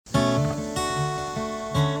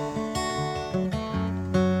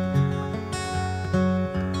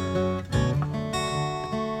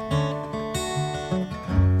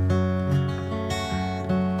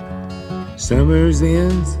Summer's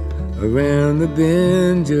ends around the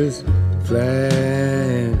bend just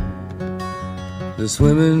flying. The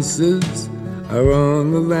swimming suits are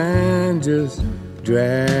on the line just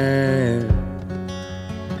drying.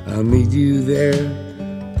 I'll meet you there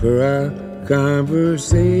for our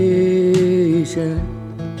conversation.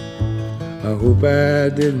 I hope I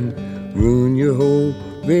didn't ruin your whole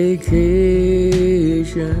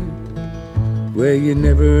vacation. Well, you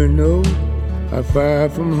never know how far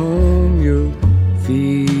from home you're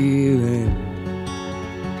feeling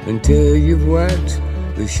until you've watched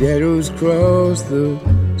the shadows cross the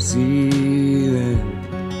ceiling.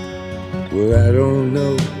 Well, I don't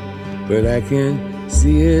know, but I can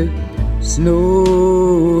see it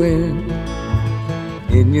snowing.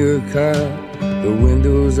 In your car, the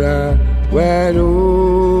windows are wide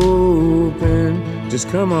open. Just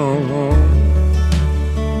come on home.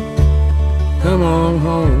 Come on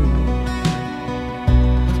home.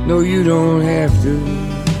 No, you don't have to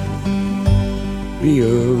be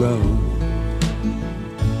alone.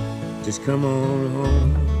 Just come on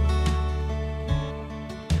home.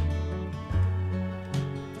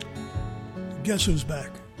 Guess who's back?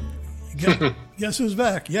 Guess who's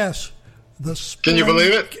back? Yes. Can you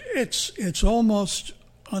believe it? It's almost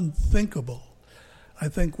unthinkable. I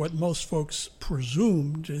think what most folks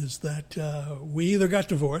presumed is that we either got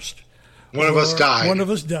divorced, one of us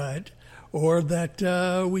died, or that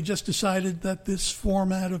we just decided that this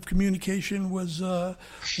format of communication was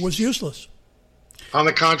useless. On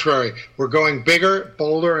the contrary, we're going bigger,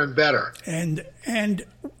 bolder, and better. And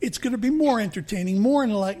it's going to be more entertaining, more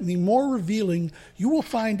enlightening, more revealing. You will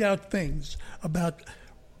find out things about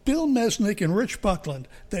Bill Mesnick and Rich Buckland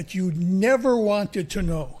that you never wanted to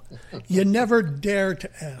know. You never dared to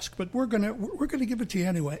ask, but we're going to give it to you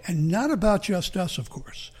anyway, and not about just us, of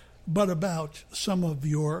course, but about some of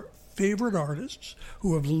your favorite artists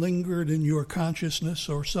who have lingered in your consciousness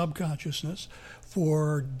or subconsciousness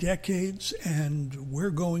for decades, and we're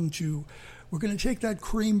going to take that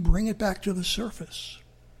cream, bring it back to the surface.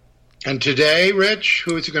 And today, Rich,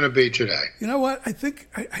 who is it going to be today? You know what? I think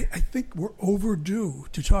we're overdue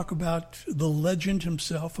to talk about the legend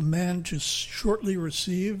himself, a man to shortly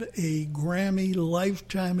receive a Grammy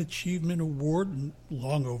Lifetime Achievement Award,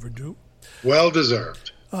 long overdue. Well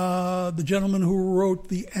deserved. The gentleman who wrote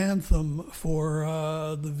the anthem for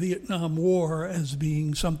the Vietnam War as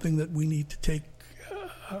being something that we need to take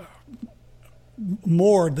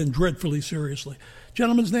more than dreadfully seriously.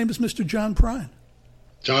 Gentleman's name is Mr. John Prine.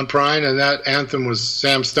 John Prine, and that anthem was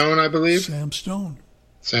Sam Stone, I believe. Sam Stone.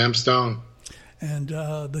 And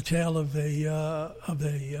the tale of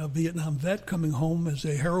a Vietnam vet coming home as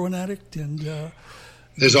a heroin addict, and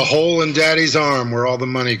there's a hole in Daddy's arm where all the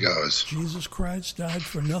money goes. Jesus Christ died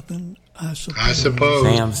for nothing, I suppose.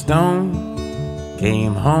 Sam Stone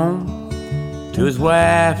came home to his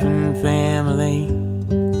wife and family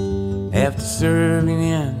after serving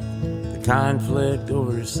in the conflict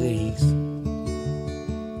overseas.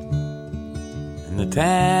 And the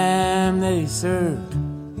time that he served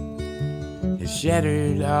has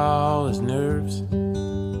shattered all his nerves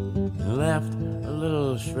and left a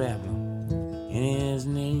little shrapnel in his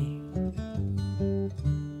knee.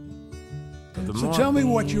 So tell me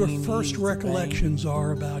what your first recollections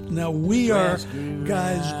are about. Now, we are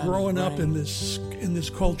guys growing up in this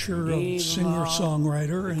culture of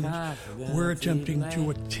singer-songwriter, and we're attempting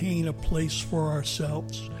to attain a place for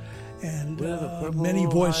ourselves. And many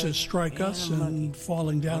voices strike us and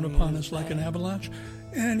falling down upon us like an avalanche.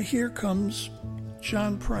 And here comes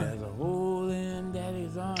John Prine.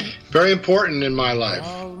 Very important in my life.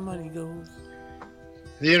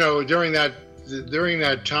 You know, during that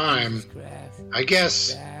time, I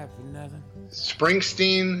guess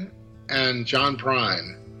Springsteen and John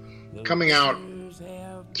Prine coming out,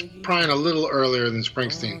 Prine a little earlier than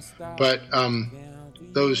Springsteen, but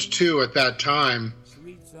those two at that time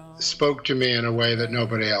spoke to me in a way that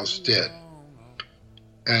nobody else did.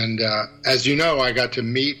 And as you know, I got to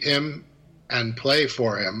meet him and play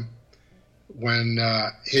for him when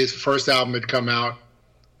his first album had come out.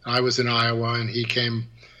 I was in Iowa, and he came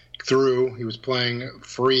through. He was playing a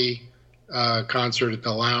free concert at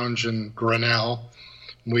the Lounge in Grinnell.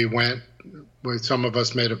 We went. Some of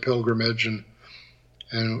us made a pilgrimage, and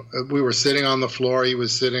we were sitting on the floor. He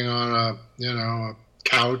was sitting on a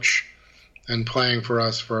couch and playing for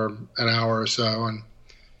us for an hour or so. And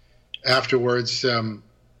afterwards, some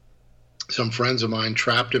friends of mine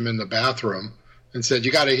trapped him in the bathroom and said,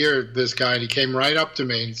 "You got to hear this guy." And he came right up to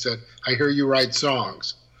me and said, "I hear you write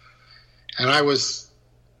songs." And I was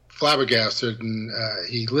flabbergasted, and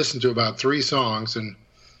he listened to about 3 songs, and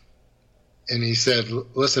he said,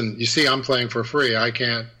 "Listen, you see, I'm playing for free. I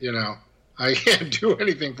can't I can't do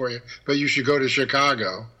anything for you, but you should go to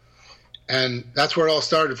Chicago. And that's where it all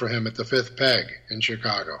started for him, at the Fifth Peg in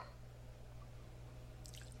Chicago.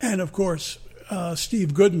 And, of course,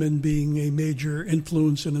 Steve Goodman being a major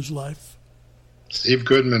influence in his life. Steve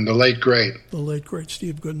Goodman, the late great. The late great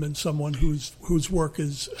Steve Goodman, someone whose work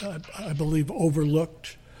is, I believe,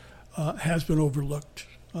 overlooked, has been overlooked.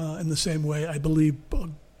 In the same way, I believe a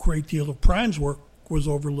great deal of Prine's work was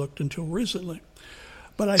overlooked until recently.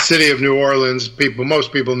 But City of New Orleans,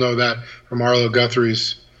 most people know that from Arlo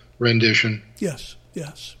Guthrie's rendition. Yes.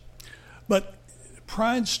 But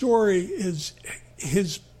Prine's story is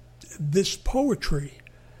this poetry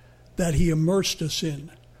that he immersed us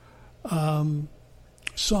in.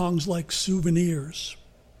 Songs like Souvenirs,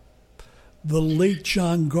 the late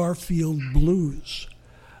John Garfield blues.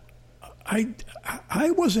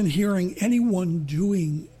 I wasn't hearing anyone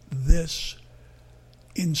doing this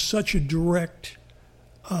in such a direct,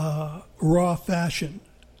 raw fashion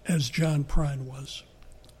as John Prine was.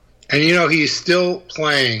 And, he's still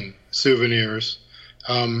playing Souvenirs.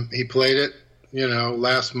 He played it,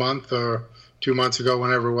 last month or 2 months ago,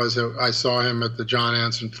 whenever it was. I saw him at the John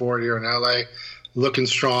Anson Fort here in L.A., looking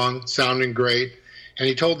strong, sounding great. And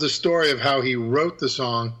he told the story of how he wrote the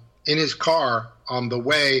song in his car on the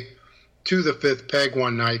way to the Fifth Peg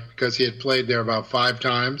one night, because he had played there about 5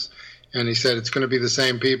 times. And he said, it's going to be the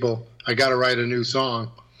same people. I got to write a new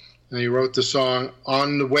song. And he wrote the song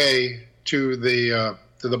on the way to the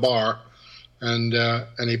bar, and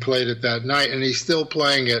he played it that night, and he's still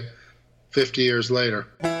playing it 50 years later.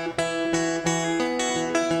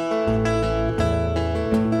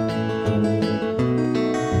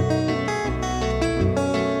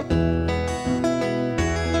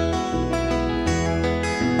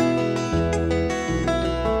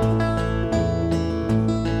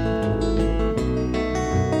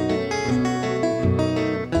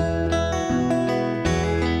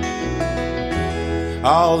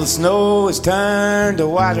 All the snow is turned to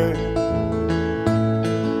water.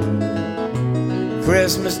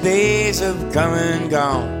 Christmas days have come and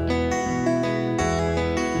gone.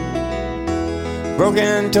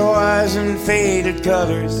 Broken toys and faded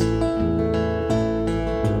colors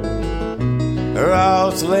are all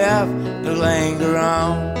that's left to linger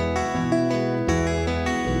on.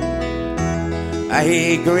 I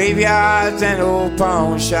hate graveyards and old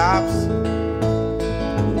pawn shops,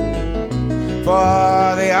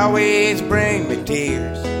 for they always bring me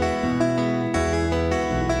tears.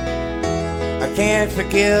 I can't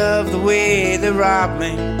forgive the way they robbed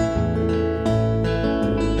me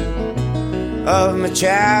of my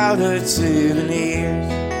childhood souvenirs.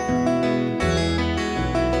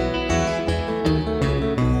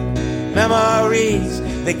 Memories,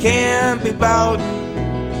 they can't be bought,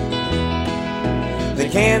 they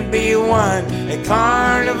can't be won at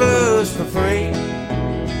carnivals for free.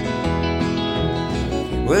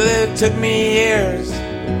 Well, it took me years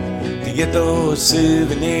to get those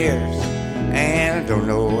souvenirs, and I don't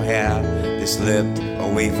know how they slipped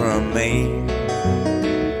away from me.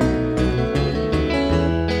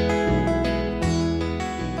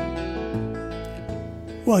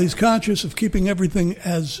 Well, he's conscious of keeping everything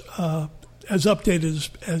as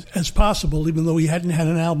updated as possible, even though he hadn't had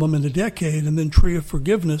an album in a decade, and then Tree of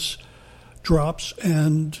Forgiveness drops,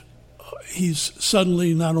 and he's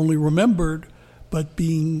suddenly not only remembered, but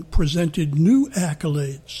being presented new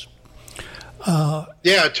accolades.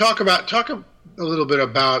 Talk a little bit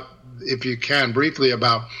about, if you can, briefly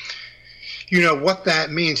about, what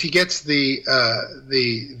that means. He gets this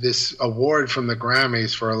award from the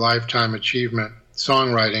Grammys for a lifetime achievement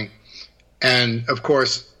songwriting, and of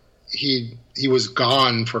course he was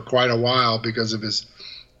gone for quite a while because of his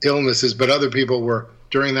illnesses, but other people were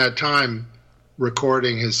during that time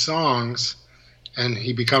recording his songs, and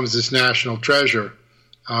he becomes this national treasure.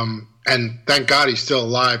 And thank God he's still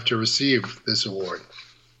alive to receive this award.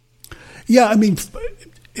 Yeah, I mean,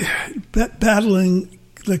 battling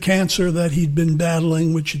the cancer that he'd been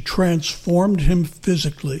battling, which had transformed him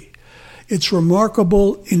physically, it's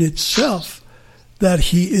remarkable in itself that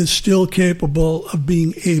he is still capable of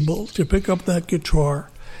being able to pick up that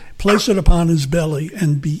guitar, place it upon his belly,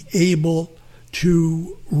 and be able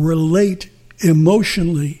to relate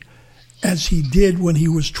emotionally as he did when he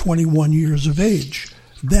was 21 years of age.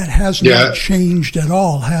 That has not changed at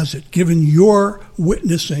all, has it? Given your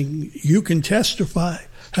witnessing, you can testify,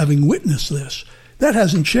 having witnessed this. That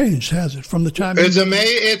hasn't changed, has it? From the time it's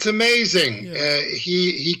amazing. Yeah.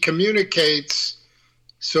 He communicates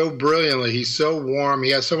so brilliantly. He's so warm.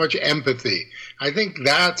 He has so much empathy. I think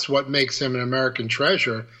that's what makes him an American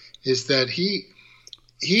treasure. Is that he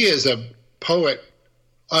is a poet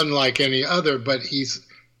unlike any other, but he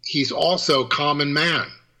he's also a common man,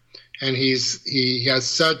 and he has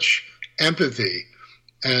such empathy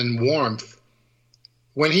and warmth.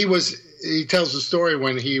 When he tells the story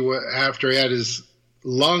when after he had his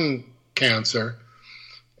lung cancer,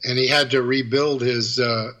 and he had to rebuild his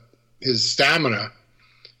stamina.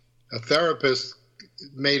 A therapist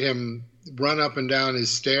made him run up and down his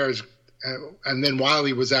stairs, and then while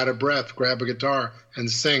he was out of breath, grab a guitar and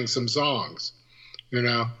sing some songs,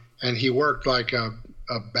 And he worked like a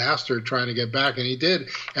bastard trying to get back, and he did.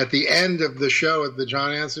 At the end of the show at the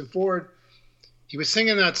John Anson Ford, he was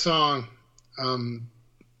singing that song.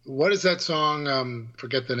 What is that song?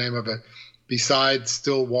 Forget the name of it. Besides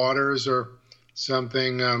Still Waters or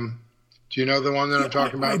something. Do you know the one that I'm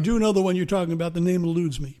talking about? I do know the one you're talking about. The name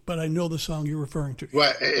eludes me, but I know the song you're referring to.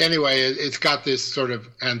 Well, anyway, it's got this sort of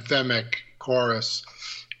anthemic chorus.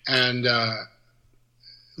 And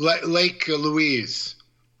Lake Louise,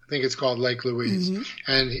 I think it's called Lake Louise.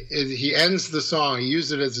 Mm-hmm. And he ends the song. He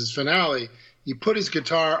used it as his finale. He put his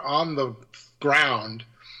guitar on the ground,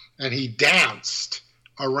 and he danced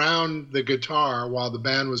around the guitar while the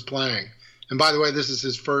band was playing. And by the way, this is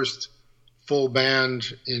his first full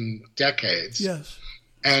band in decades. Yes.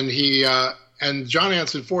 And and John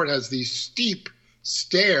Anson Ford has these steep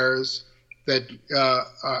stairs that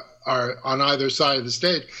are on either side of the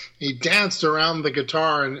stage. He danced around the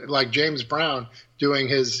guitar, and like James Brown doing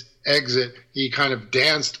his exit, he kind of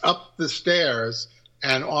danced up the stairs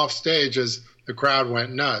and off stage as the crowd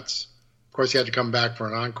went nuts. Of course, he had to come back for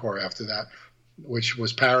an encore after that, which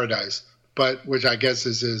was Paradise, but which I guess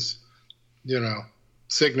is his,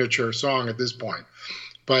 signature song at this point.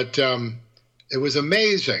 But it was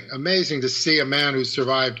amazing to see a man who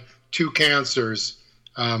survived 2 cancers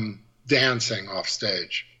dancing off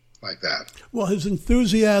stage like that. Well, his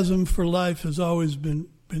enthusiasm for life has always been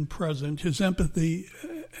present. His empathy,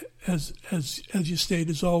 as you state,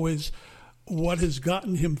 is always what has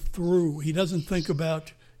gotten him through. He doesn't think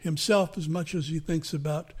about himself as much as he thinks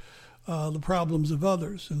about the problems of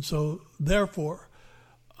others. And so, therefore,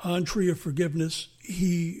 on Tree of Forgiveness,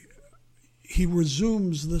 he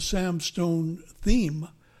resumes the Sam Stone theme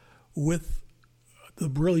with the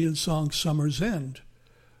brilliant song Summer's End.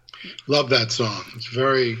 Love that song. It's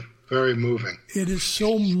very, very moving. It is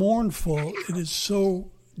so mournful. It is so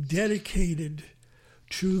dedicated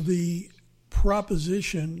to the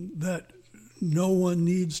proposition that no one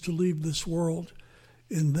needs to leave this world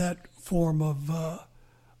in that form of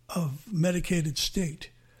medicated state,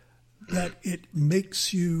 that it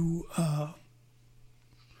makes you,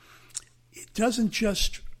 it doesn't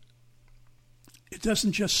just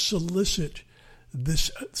solicit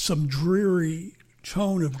some dreary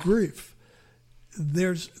tone of grief.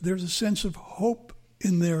 There's a sense of hope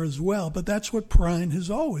in there as well, but that's what PRINE has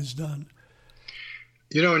always done.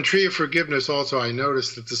 In Tree of Forgiveness also, I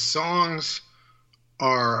noticed that the songs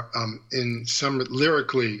are, in some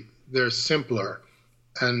lyrically, they're simpler,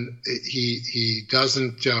 and he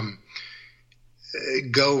doesn't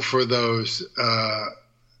go for those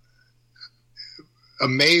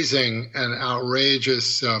amazing and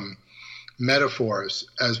outrageous metaphors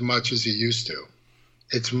as much as he used to.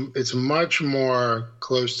 It's much more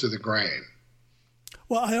close to the grain.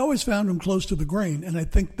 Well, I always found him close to the grain, and I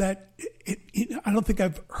think that I don't think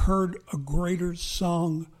I've heard a greater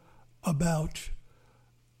song about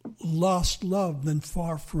lost love than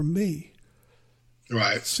Far From Me.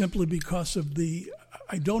 Right. Simply because of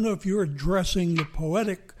I don't know if you're addressing the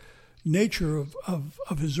poetic nature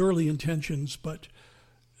of his early intentions, but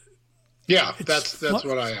yeah, that's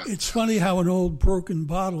what I am. It's funny how an old broken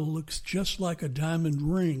bottle looks just like a diamond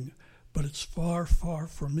ring, but it's far, far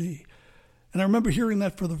from me. And I remember hearing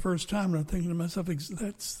that for the first time, and I'm thinking to myself,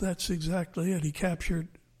 that's exactly it. He captured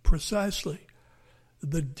precisely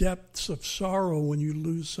the depths of sorrow when you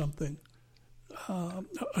lose something, a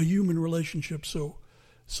human relationship so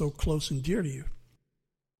close and dear to you.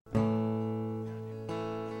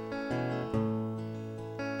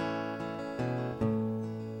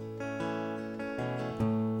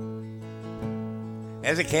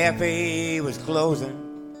 As the cafe was closing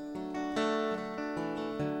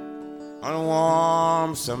on a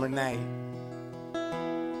warm summer night,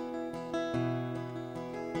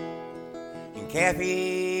 and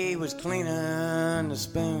Kathy was cleaning the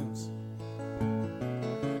spoons,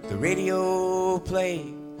 the radio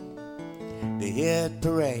played the hit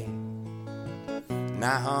parade, and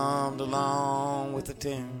I hummed along with the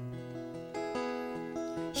tune.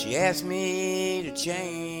 She asked me to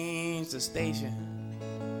change the station,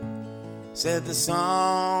 said the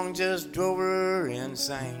song just drove her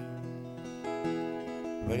insane.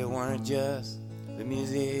 But it wasn't just the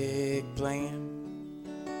music playing,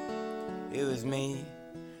 it was me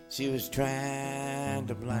she was trying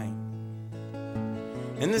to blame.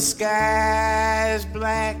 And the sky is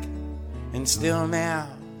black and still now.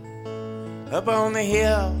 Up on the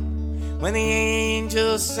hill when the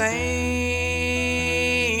angels sing.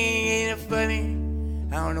 Ain't it funny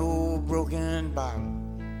how an old broken bottle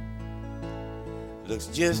looks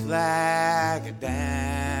just like a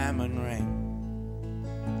diamond ring,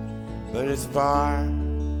 but it's far,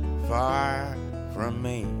 far from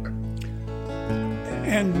me.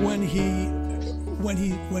 And when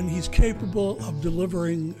he's capable of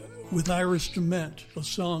delivering with iris dement a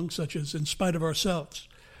song such as "In Spite of Ourselves,"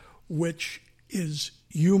 which is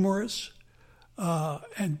humorous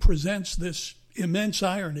and presents this immense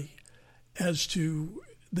irony as to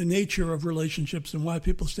the nature of relationships and why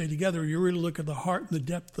people stay together, you really look at the heart and the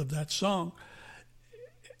depth of that song.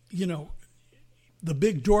 You know, the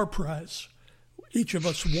big door prize, each of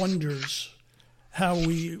us wonders how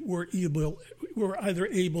we were either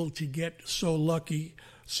able to get so lucky,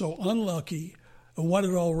 so unlucky, and what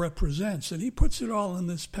it all represents. And he puts it all in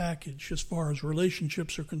this package as far as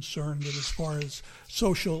relationships are concerned and as far as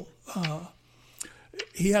social,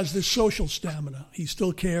 he has this social stamina. He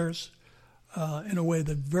still cares in a way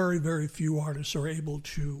that very, very few artists are able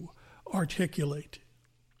to articulate.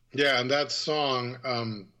 Yeah, and that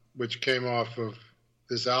song, which came off of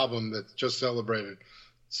this album that just celebrated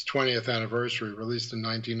its 20th anniversary, released in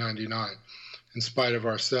 1999, In Spite of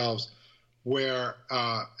Ourselves, where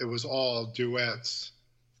it was all duets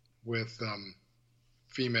with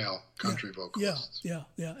female country vocalists. Yeah.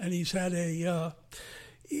 And he's had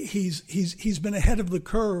he's been ahead of the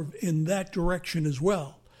curve in that direction as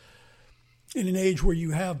well. In an age where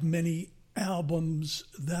you have many albums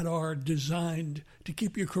that are designed to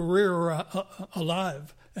keep your career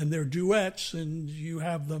alive, and they're duets, and you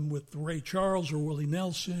have them with Ray Charles or Willie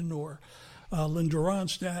Nelson or Linda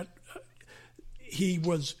Ronstadt. He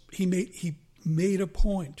made a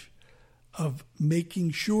point of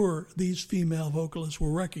making sure these female vocalists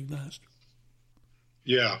were recognized.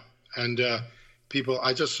 Yeah, and people,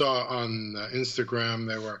 I just saw on Instagram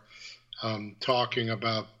they were talking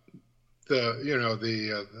about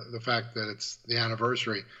the fact that it's the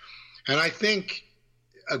anniversary, and I think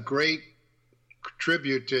a great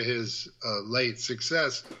tribute to his late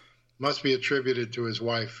success must be attributed to his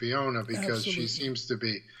wife Fiona, because Absolutely. She seems to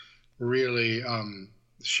be really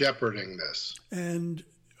shepherding this. And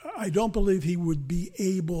I don't believe he would be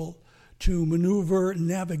able to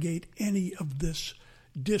navigate any of this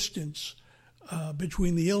distance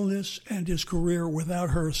between the illness and his career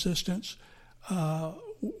without her assistance.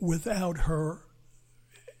 Without her,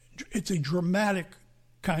 it's a dramatic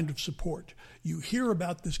kind of support. You hear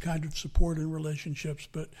about this kind of support in relationships,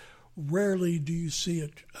 but rarely do you see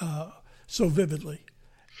it so vividly.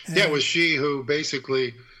 And it was she who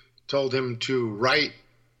basically told him to write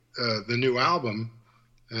the new album,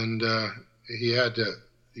 and he had to,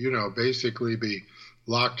 basically be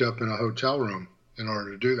locked up in a hotel room in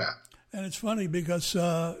order to do that. And it's funny because,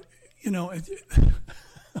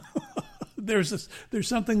 there's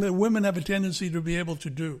something that women have a tendency to be able to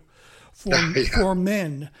do for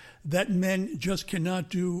men that men just cannot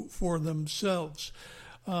do for themselves.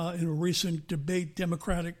 In a recent debate,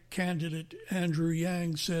 Democratic candidate Andrew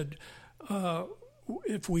Yang said,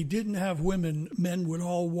 if we didn't have women, men would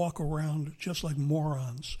all walk around just like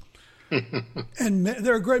morons. And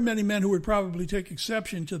there are a great many men who would probably take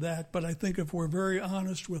exception to that, but I think if we're very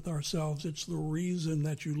honest with ourselves, it's the reason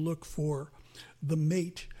that you look for the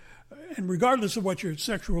mate. And regardless of what your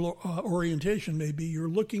sexual orientation may be, you're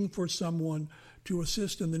looking for someone to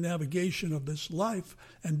assist in the navigation of this life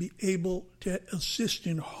and be able to assist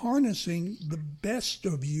in harnessing the best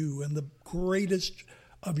of you and the greatest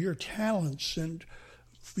of your talents. And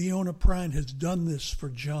Fiona Prine has done this for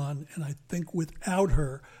John, and I think without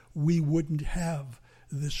her, we wouldn't have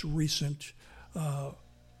this recent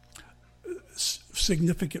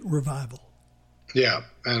significant revival. Yeah,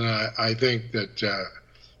 and I think that...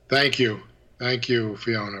 Thank you,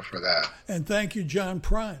 Fiona, for that. And thank you, John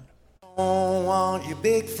Prine. I don't want your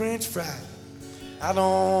big French fry. I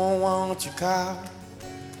don't want your car.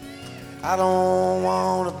 I don't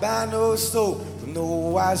want to buy no soap from no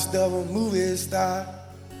washed up movie star.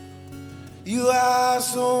 You are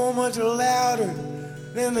so much louder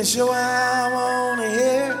than the show I want to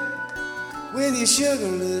hear. With your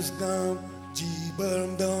sugarless dumb,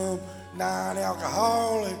 G-bum-dum,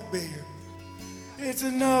 non-alcoholic beer. It's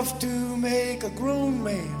enough to make a grown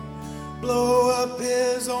man blow up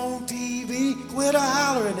his own TV. Quit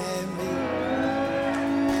a-hollering at me.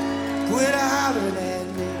 Quit a-hollering at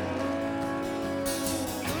me.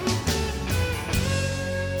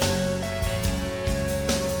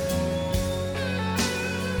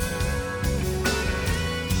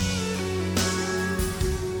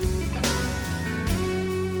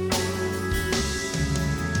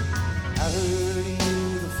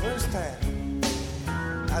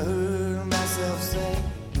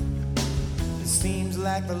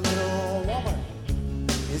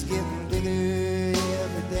 getting bigger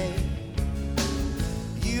every day.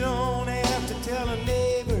 You don't have to tell the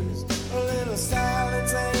neighbors a little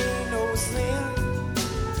silence ain't no sin.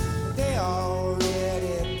 They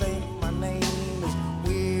already think my name is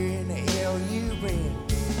where in the hell you been.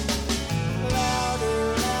 Louder,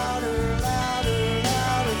 louder, louder,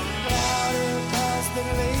 louder, louder,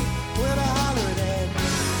 constantly. Quit a hollering at me.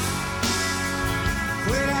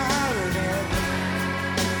 Quit a hollering at me.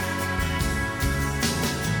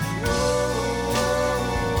 Whoa, whoa,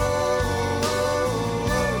 whoa,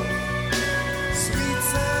 whoa, sweet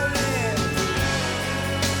serenity.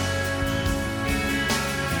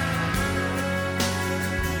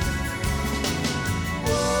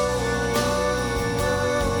 Whoa,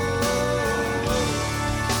 whoa,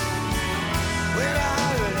 quit a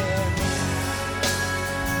hollering at me.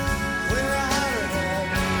 Quit a hollering at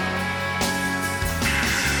me.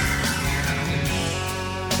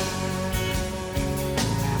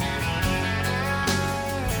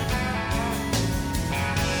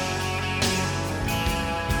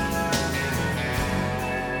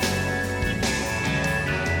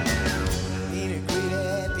 Ain't it great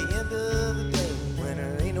at the end of the day when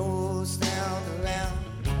there ain't no sound around?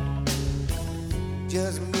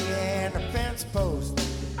 Just me and the fence post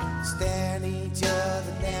staring each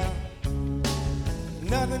other down.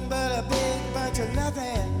 Nothing but a big bunch of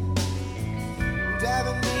nothing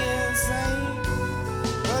driving me insane.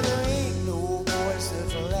 But there ain't no voice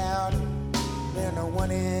that's louder than the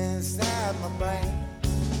one inside my brain.